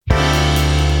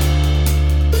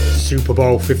Super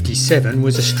Bowl 57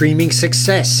 was a streaming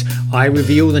success. I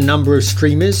reveal the number of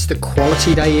streamers, the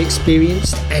quality they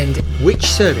experienced, and which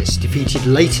service defeated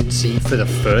latency for the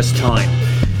first time.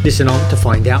 Listen on to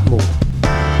find out more.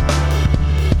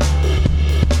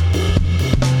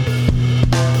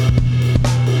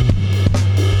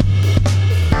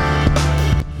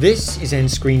 This is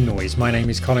nScreenNoise. My name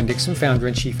is Colin Dixon, founder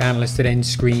and chief analyst at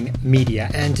nScreen Media,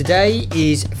 and today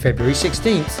is February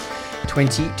 16th,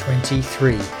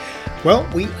 2023. Well,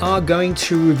 we are going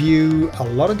to review a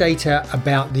lot of data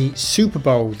about the Super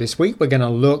Bowl this week. We're going to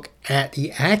look at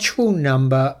the actual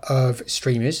number of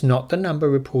streamers, not the number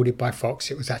reported by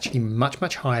Fox. It was actually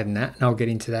much higher than that, and I'll get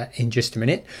into that in just a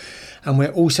minute. And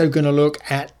we're also going to look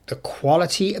at the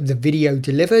quality of the video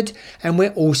delivered, and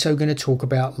we're also going to talk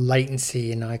about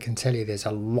latency. And I can tell you there's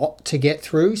a lot to get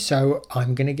through, so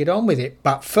I'm going to get on with it.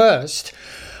 But first,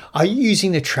 are you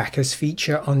using the trackers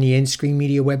feature on the nScreen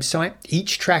Media website?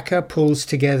 Each tracker pulls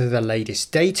together the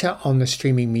latest data on the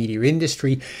streaming media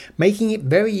industry, making it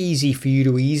very easy for you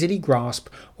to easily grasp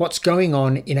what's going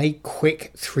on in a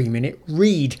quick 3-minute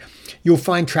read. You'll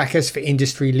find trackers for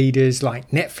industry leaders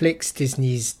like Netflix,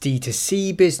 Disney's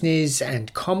D2C business,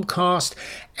 and Comcast.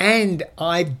 And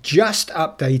I've just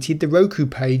updated the Roku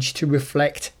page to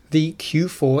reflect the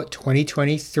Q4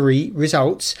 2023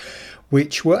 results,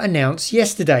 which were announced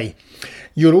yesterday.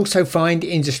 You'll also find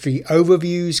industry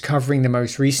overviews covering the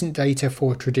most recent data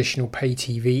for traditional pay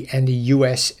TV and the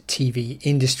US TV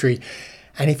industry.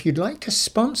 And if you'd like to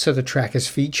sponsor the Trackers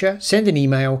feature, send an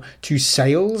email to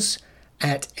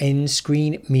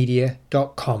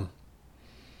sales@nscreenmedia.com.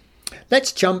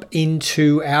 Let's jump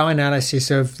into our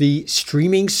analysis of the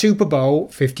streaming Super Bowl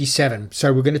 57.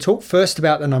 So we're going to talk first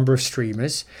about the number of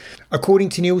streamers. According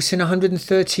to Nielsen,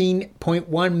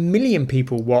 113.1 million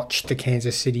people watched the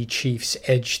Kansas City Chiefs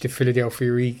edge the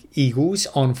Philadelphia Eagles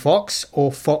on Fox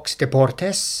or Fox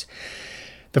Deportes.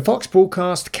 The Fox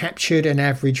broadcast captured an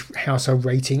average household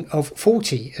rating of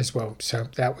 40 as well. So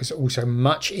that was also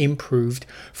much improved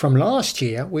from last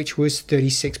year, which was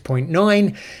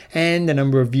 36.9. And the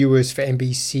number of viewers for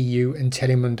NBCU and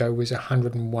Telemundo was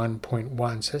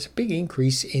 101.1. So it's a big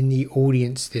increase in the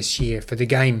audience this year for the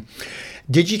game.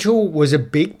 Digital was a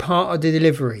big part of the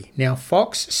delivery. Now,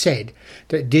 Fox said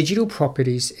that digital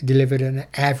properties delivered an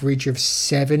average of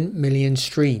 7 million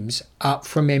streams, up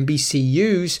from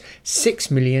NBCU's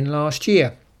 6 million last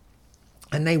year.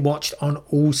 And they watched on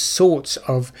all sorts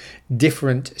of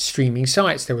different streaming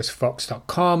sites. There was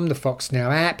Fox.com, the Fox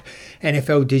Now app,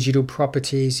 NFL digital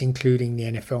properties, including the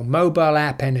NFL mobile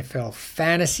app, NFL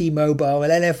Fantasy Mobile,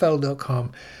 and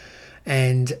NFL.com,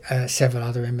 and several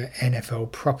other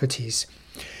NFL properties.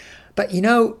 But you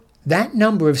know, that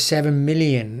number of 7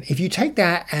 million, if you take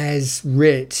that as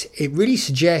writ, it really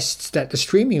suggests that the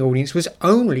streaming audience was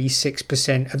only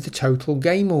 6% of the total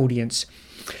game audience.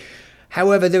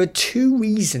 However, there are two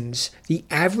reasons the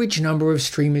average number of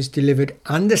streamers delivered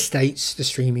understates the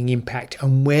streaming impact,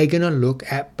 and we're going to look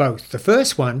at both. The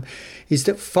first one is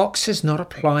that Fox has not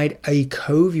applied a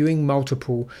co-viewing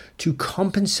multiple to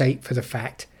compensate for the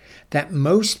fact that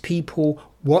most people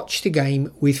watch the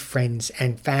game with friends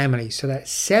and family. So that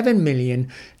 7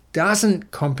 million doesn't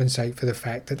compensate for the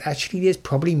fact that actually there's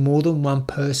probably more than one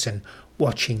person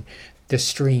watching the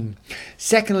stream.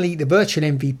 Secondly, the virtual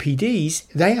MVPDs,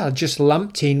 they are just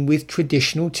lumped in with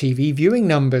traditional TV viewing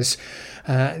numbers.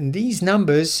 And these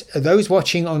numbers, those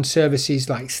watching on services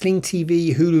like Sling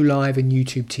TV, Hulu Live, and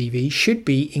YouTube TV, should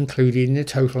be included in the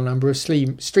total number of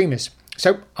streamers.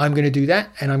 So I'm going to do that,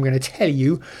 and I'm going to tell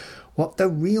you what the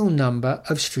real number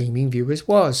of streaming viewers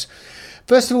was.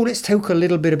 First of all, let's talk a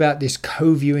little bit about this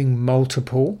co-viewing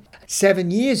multiple. 7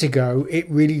 years ago, it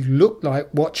really looked like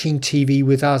watching TV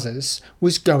with others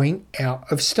was going out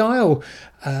of style,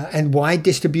 and wide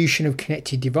distribution of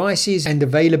connected devices and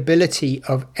availability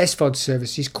of SVOD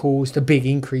services caused a big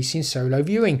increase in solo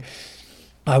viewing.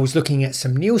 I was looking at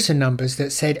some Nielsen numbers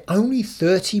that said only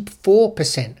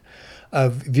 34%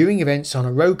 of viewing events on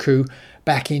a Roku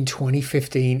back in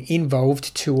 2015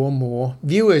 involved 2 or more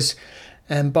viewers.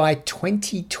 And by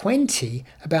 2020,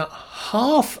 about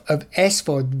half of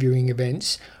SVOD viewing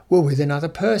events were with another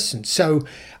person. So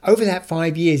over that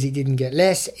 5 years, it didn't get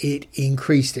less, it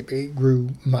increased, it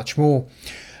grew much more.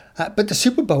 But the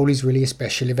Super Bowl is really a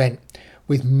special event,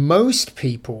 with most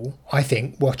people, I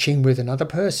think, watching with another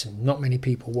person. Not many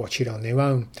people watch it on their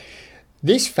own.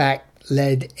 This fact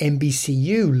led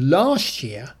NBCU last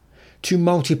year to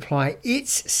multiply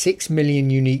its 6 million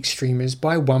unique streamers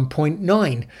by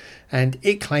 1.9, and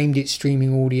it claimed its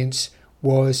streaming audience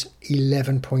was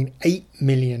 11.8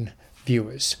 million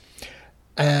viewers.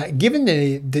 Given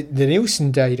the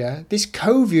Nielsen data, this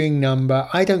co-viewing number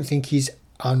I don't think is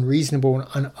unreasonable,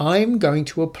 and I'm going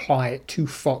to apply it to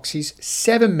Fox's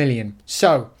 7 million.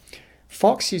 So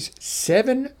Fox's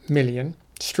 7 million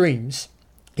streams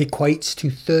equates to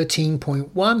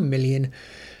 13.1 million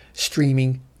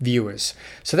streaming viewers.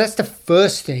 So that's the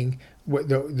first thing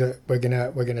that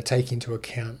we're gonna take into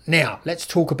account. Now let's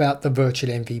talk about the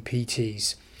virtual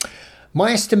MVPTs.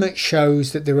 My estimate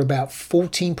shows that there are about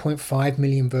 14.5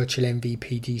 million virtual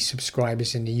MVPD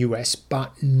subscribers in the US,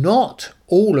 but not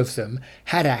all of them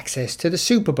had access to the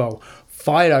Super Bowl.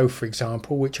 Philo, for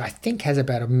example, which I think has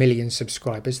about 1 million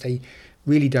subscribers, they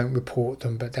really don't report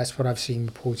them, but that's what I've seen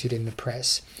reported in the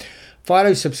press.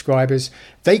 Philo subscribers,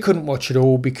 they couldn't watch it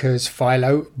all because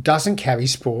Philo doesn't carry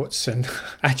sports, and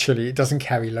actually it doesn't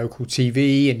carry local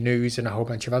TV and news and a whole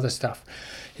bunch of other stuff.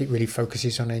 It really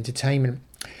focuses on entertainment.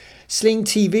 Sling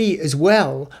TV as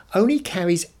well only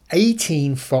carries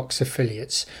 18 Fox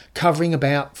affiliates, covering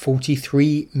about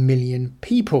 43 million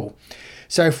people.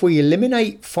 So if we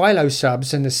eliminate Philo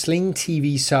subs and the Sling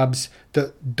TV subs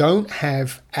that don't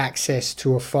have access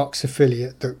to a Fox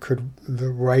affiliate that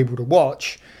were able to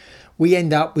watch, we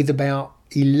end up with about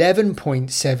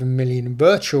 11.7 million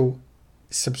virtual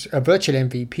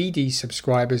MVPD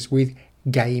subscribers with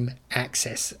game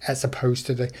access, as opposed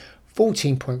to the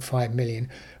 14.5 million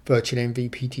virtual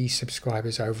MVPD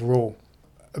subscribers overall.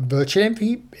 Virtual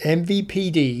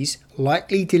MVPDs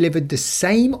likely delivered the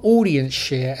same audience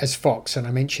share as Fox, and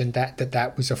I mentioned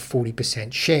that was a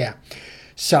 40% share.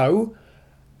 So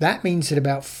that means that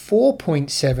about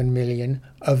 4.7 million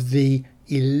of the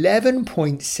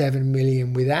 11.7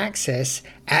 million with access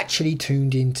actually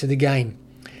tuned into the game.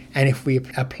 And if we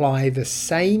apply the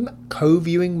same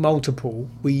co-viewing multiple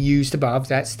we used above,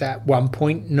 that's that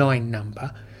 1.9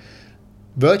 number,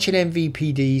 virtual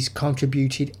MVPDs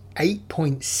contributed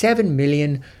 8.7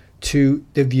 million to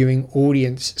the viewing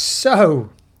audience.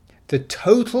 So the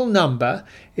total number,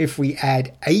 if we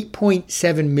add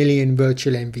 8.7 million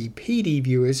virtual MVPD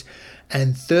viewers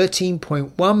and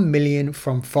 13.1 million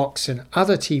from Fox and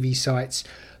other TV sites,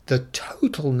 the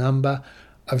total number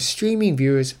of streaming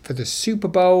viewers for the Super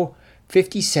Bowl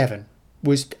 57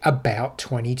 was about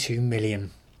 22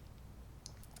 million.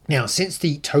 Now, since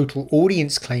the total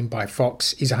audience claimed by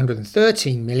Fox is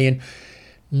 113 million,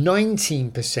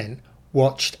 19%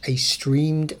 watched a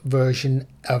streamed version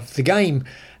of the game.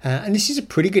 And this is a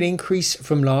pretty good increase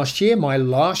from last year.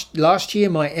 Last year,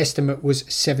 my estimate was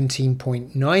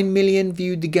 17.9 million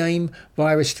viewed the game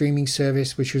via a streaming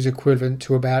service, which was equivalent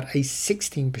to about a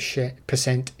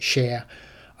 16% share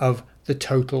of the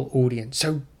total audience.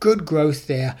 So good growth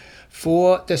there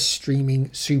for the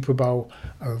streaming Super Bowl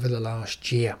over the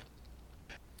last year.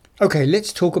 Okay,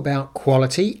 let's talk about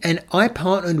quality, and I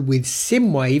partnered with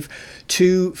SimWave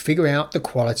to figure out the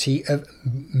quality of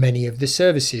many of the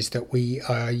services that we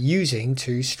are using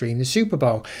to stream the Super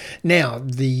Bowl. Now,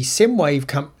 the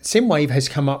SimWave has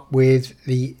come up with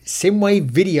the SimWave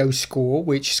Video Score,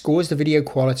 which scores the video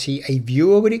quality a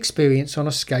viewer would experience on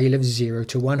a scale of 0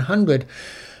 to 100.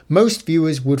 Most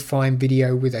viewers would find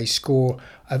video with a score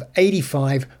of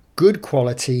 85 good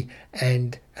quality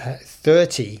and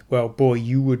 30, well, boy,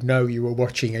 you would know you were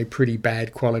watching a pretty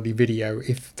bad quality video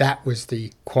if that was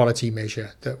the quality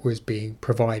measure that was being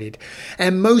provided.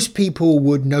 And most people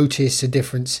would notice a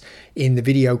difference in the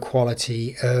video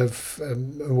quality of,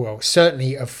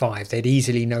 certainly of 5. They'd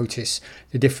easily notice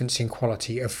the difference in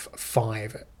quality of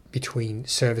 5 between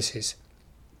services.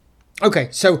 Okay,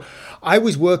 so I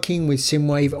was working with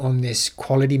SimWave on this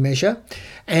quality measure,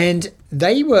 and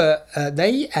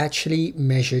they actually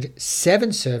measured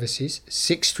 7 services,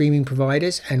 6 streaming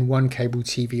providers and 1 cable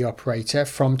TV operator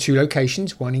from 2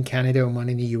 locations, one in Canada and one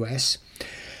in the US.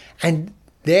 And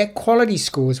their quality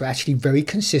scores were actually very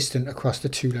consistent across the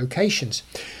 2 locations.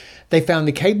 They found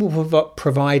the cable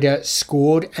provider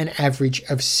scored an average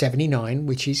of 79,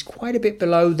 which is quite a bit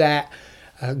below that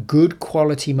good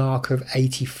quality mark of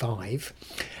 85,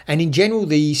 and in general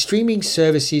the streaming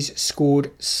services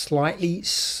scored slightly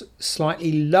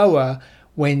lower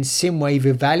when SimWave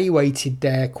evaluated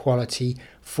their quality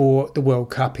for the World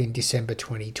Cup in December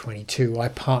 2022. I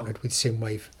partnered with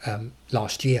SimWave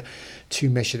last year to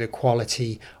measure the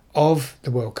quality of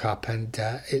the World Cup, and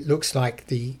it looks like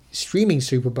the streaming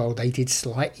Super Bowl, they did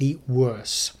slightly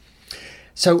worse.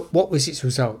 So what was its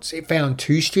results? It found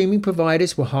 2 streaming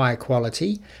providers were higher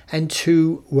quality and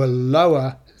 2 were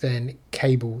lower than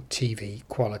cable TV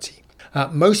quality.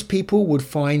 Most people would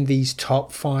find these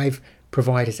top 5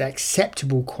 providers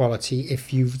acceptable quality if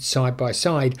viewed side by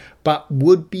side, but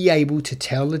would be able to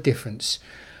tell the difference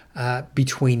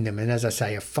between them. And as I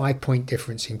say, a 5-point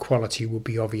difference in quality will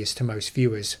be obvious to most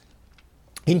viewers.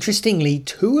 Interestingly,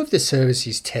 2 of the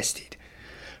services tested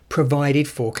provided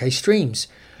 4K streams,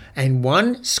 and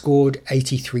one scored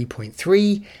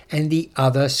 83.3 and the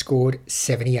other scored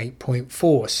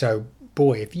 78.4. So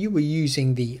boy, if you were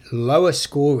using the lower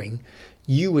scoring,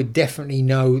 you would definitely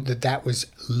know that that was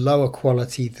lower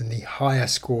quality than the higher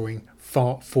scoring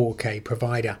 4K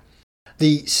provider.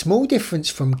 The small difference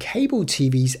from cable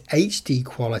TV's HD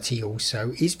quality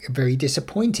also is very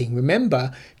disappointing.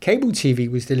 Remember, cable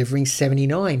TV was delivering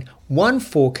 79. One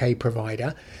 4K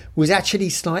provider was actually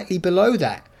slightly below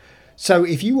that. So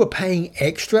if you were paying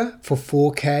extra for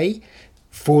 4K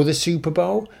for the Super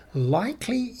Bowl,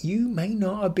 likely you may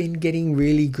not have been getting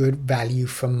really good value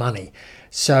for money.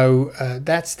 So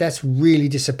that's really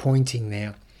disappointing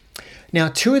there. Now,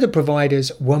 2 of the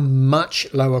providers were much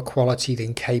lower quality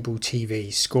than cable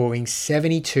TV, scoring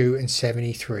 72 and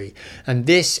 73. And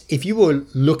this, if you were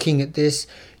looking at this,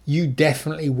 you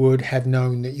definitely would have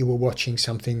known that you were watching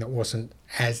something that wasn't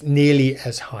as nearly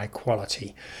as high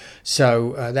quality.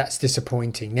 So that's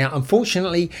disappointing. Now,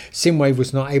 unfortunately, SSIMWAVE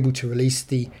was not able to release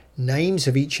the names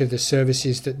of each of the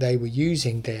services that they were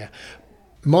using there.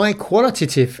 My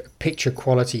qualitative picture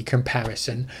quality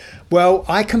comparison, well,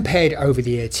 I compared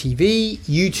over-the-air TV,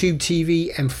 YouTube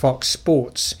TV, and Fox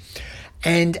Sports.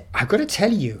 And I've got to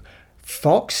tell you,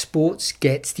 Fox Sports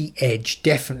gets the edge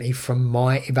definitely from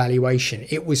my evaluation.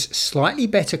 It was slightly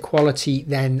better quality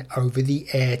than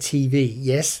over-the-air TV.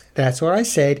 Yes, that's what I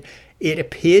said. It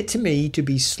appeared to me to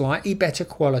be slightly better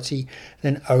quality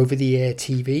than over-the-air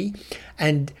TV.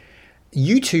 And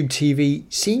YouTube TV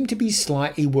seemed to be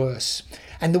slightly worse.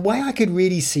 And the way I could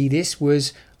really see this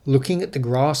was looking at the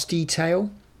grass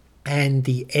detail and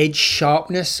the edge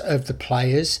sharpness of the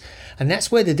players. And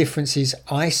that's where the differences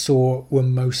I saw were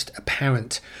most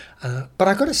apparent. But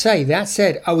I got to say, that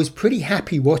said, I was pretty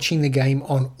happy watching the game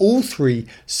on all 3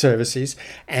 services.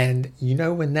 And you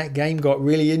know, when that game got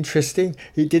really interesting,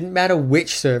 it didn't matter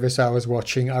which service I was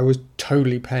watching. I was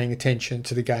totally paying attention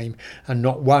to the game and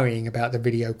not worrying about the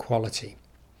video quality.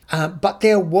 But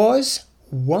there was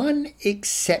one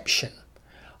exception.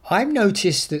 I've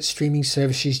noticed that streaming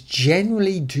services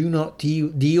generally do not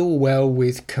deal well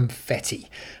with confetti.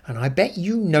 And I bet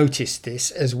you noticed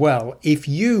this as well if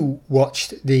you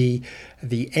watched the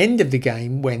end of the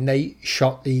game when they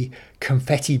shot the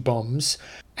confetti bombs.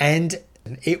 And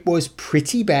it was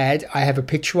pretty bad. I have a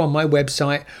picture on my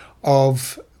website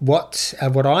of what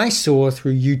I saw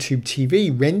through YouTube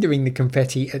TV rendering the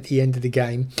confetti at the end of the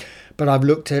game. But I've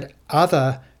looked at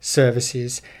other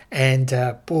services and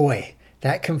boy,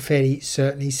 that confetti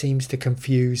certainly seems to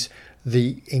confuse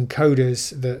the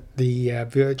encoders that the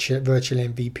virtual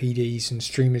MVPDs and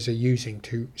streamers are using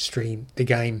to stream the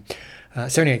game.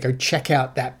 So anyway, go check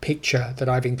out that picture that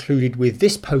I've included with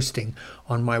this posting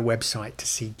on my website to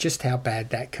see just how bad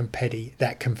that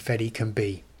confetti can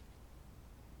be.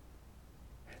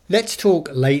 Let's talk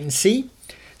latency.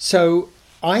 So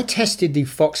I tested the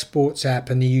Fox Sports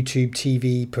app and the YouTube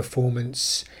TV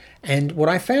performance, and what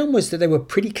I found was that they were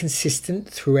pretty consistent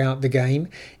throughout the game.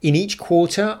 In each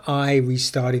quarter, I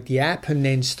restarted the app and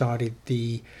then started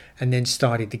the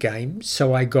game.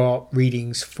 So I got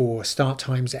readings for start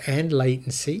times and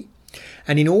latency.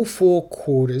 And in all 4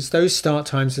 quarters, those start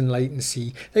times and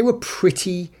latency, they were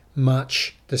pretty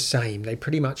much the same. They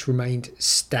pretty much remained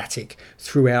static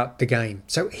throughout the game.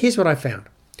 So here's what I found.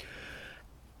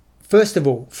 First of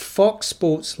all, Fox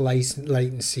Sports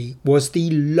latency was the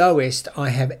lowest I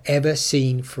have ever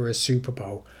seen for a Super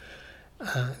Bowl.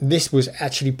 This was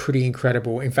actually pretty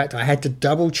incredible. In fact, I had to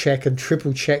double check and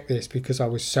triple check this because I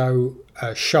was so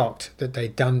shocked that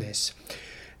they'd done this.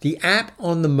 The app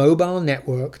on the mobile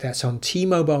network, that's on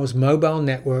T-Mobile's mobile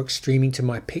network streaming to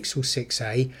my Pixel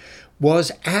 6a,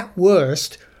 was at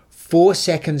worst 4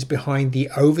 seconds behind the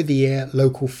over-the-air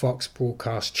local Fox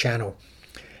broadcast channel.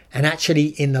 And actually,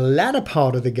 in the latter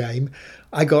part of the game,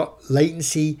 I got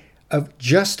latency of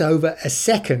just over a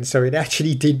second. So it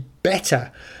actually did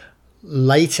better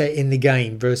later in the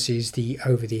game versus the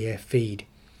over-the-air feed.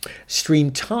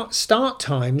 Stream start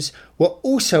times were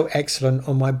also excellent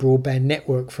on my broadband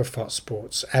network for Fox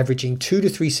Sports, averaging 2 to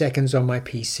 3 seconds on my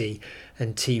PC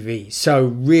and TV. So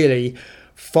really,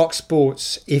 Fox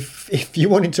Sports, if you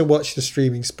wanted to watch the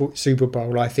streaming Super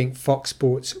Bowl, I think Fox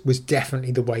Sports was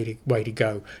definitely the way to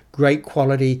go. Great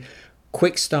quality,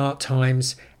 quick start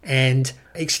times, and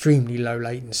extremely low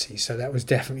latency. So that was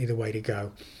definitely the way to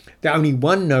go. There only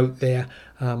one note there,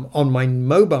 on my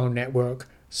mobile network,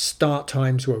 start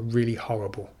times were really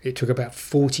horrible. It took about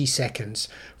 40 seconds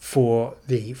for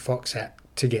the Fox app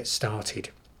to get started.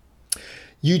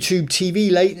 YouTube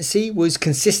TV latency was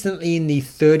consistently in the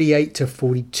 38 to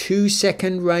 42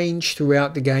 second range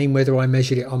throughout the game, whether I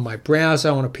measured it on my browser,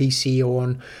 on a PC, or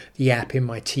on the app in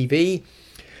my TV.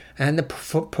 And the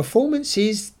performance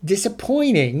is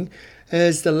disappointing,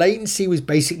 as the latency was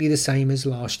basically the same as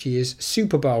last year's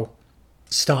Super Bowl.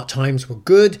 Start times were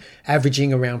good,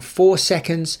 averaging around 4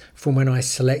 seconds from when I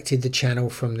selected the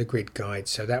channel from the grid guide.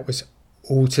 So that was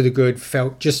all to the good,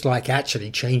 felt just like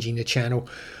actually changing the channel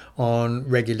on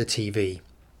regular TV.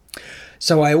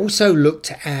 So I also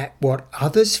looked at what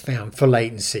others found for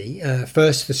latency.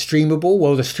 First, the streamable.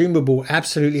 Well, the streamable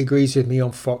absolutely agrees with me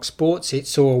on Fox Sports. It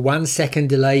saw a 1 second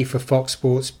delay for Fox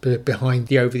Sports behind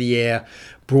the over-the-air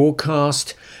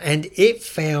broadcast, and it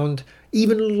found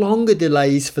even longer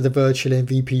delays for the virtual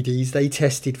MVPDs. They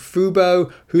tested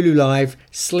Fubo, Hulu Live,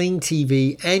 Sling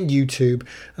TV, and YouTube,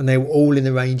 and they were all in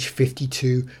the range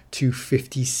 52 to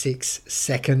 56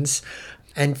 seconds.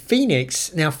 And Phoenix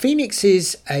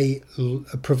is a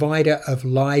provider of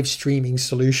live streaming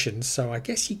solutions. So I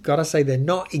guess you've got to say they're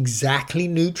not exactly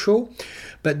neutral,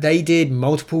 but they did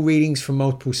multiple readings from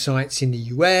multiple sites in the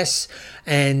US.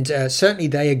 And certainly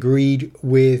they agreed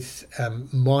with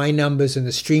my numbers and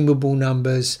the streamable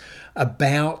numbers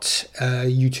about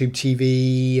YouTube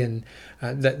TV, and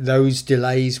that those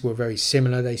delays were very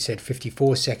similar. They said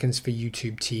 54 seconds for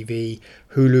YouTube TV.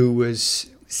 Hulu was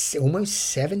almost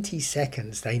 70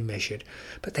 seconds they measured,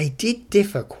 but they did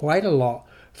differ quite a lot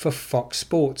for Fox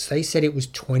Sports. They said it was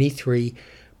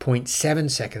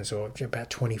 23.7 seconds, or about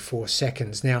 24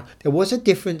 seconds. Now, there was a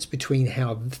difference between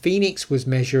how Phoenix was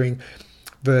measuring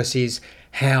versus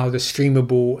how the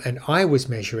streamable and I was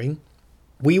measuring.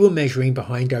 We were measuring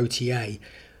behind OTA.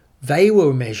 They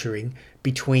were measuring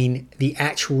between the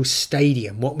actual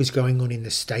stadium, what was going on in the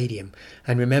stadium.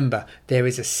 And remember, there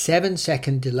is a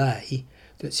 7-second delay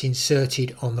that's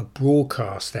inserted on the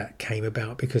broadcast that came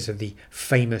about because of the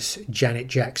famous Janet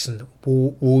Jackson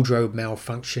wardrobe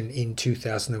malfunction in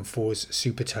 2004's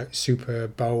Super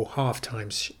Bowl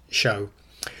halftime show.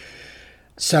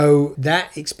 So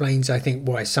that explains, I think,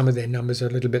 why some of their numbers are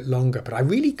a little bit longer. But I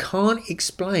really can't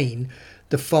explain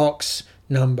the Fox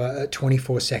number at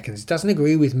 24 seconds. It doesn't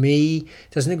agree with me,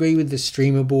 doesn't agree with the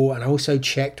streamable. And I also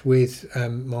checked with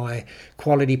my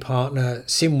quality partner,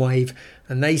 SimWave,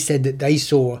 and they said that they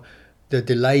saw the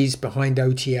delays behind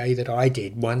OTA that I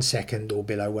did, 1 second or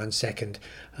below 1 second.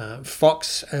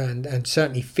 Fox and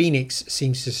certainly Phoenix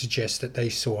seems to suggest that they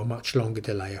saw a much longer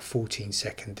delay, a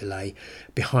 14-second delay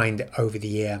behind over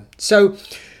the air. So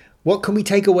what can we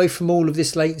take away from all of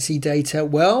this latency data?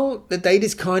 Well, the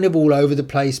data's kind of all over the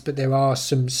place, but there are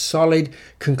some solid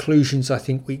conclusions I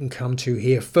think we can come to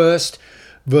here. First,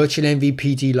 virtual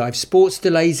MVPD live sports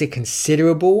delays are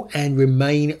considerable and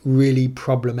remain really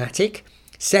problematic.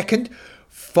 Second,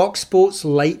 Fox Sports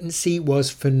latency was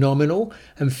phenomenal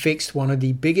and fixed one of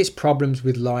the biggest problems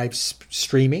with live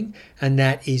streaming, and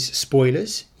that is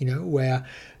spoilers, where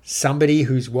somebody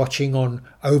who's watching on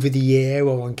over the air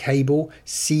or on cable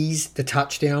sees the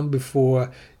touchdown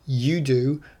before you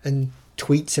do and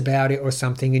tweets about it or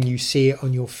something, and you see it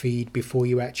on your feed before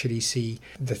you actually see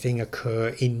the thing occur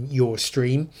in your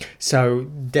stream. So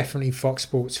definitely Fox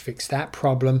Sports fixed that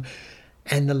problem.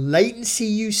 And the latency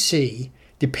you see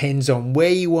depends on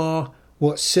where you are,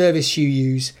 what service you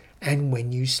use, and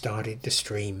when you started the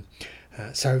stream.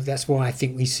 So that's why I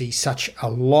think we see such a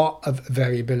lot of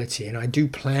variability. And I do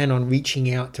plan on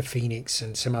reaching out to Phoenix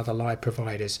and some other live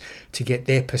providers to get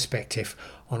their perspective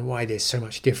on why there's so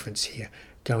much difference here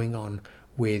going on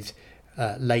with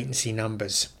latency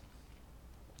numbers.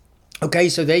 Okay,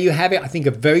 so there you have it. I think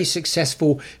a very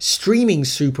successful streaming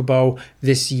Super Bowl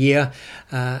this year.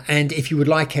 And if you would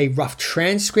like a rough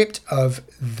transcript of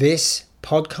this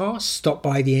podcast, stop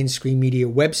by the nScreen Media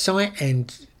website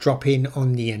and drop in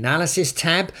on the analysis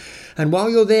tab. And while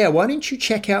you're there, why don't you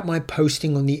check out my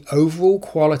posting on the overall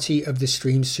quality of the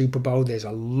stream Super Bowl? There's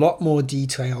a lot more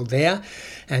detail there.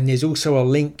 And there's also a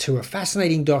link to a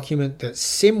fascinating document that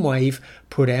SimWave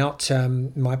put out,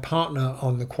 my partner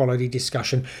on the quality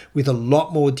discussion, with a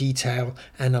lot more detail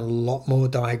and a lot more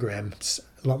diagrams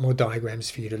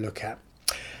for you to look at.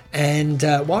 And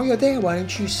while you're there, why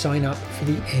don't you sign up for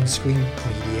the nScreen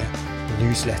Media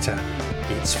newsletter?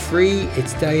 It's free,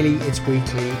 it's daily, it's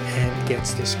weekly, and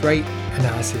gets this great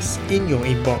analysis in your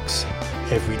inbox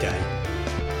every day.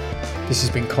 This has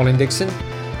been Colin Dixon.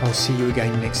 I'll see you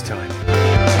again next time.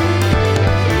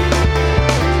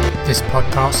 This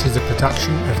podcast is a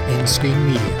production of nScreen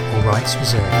Media, all rights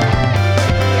reserved.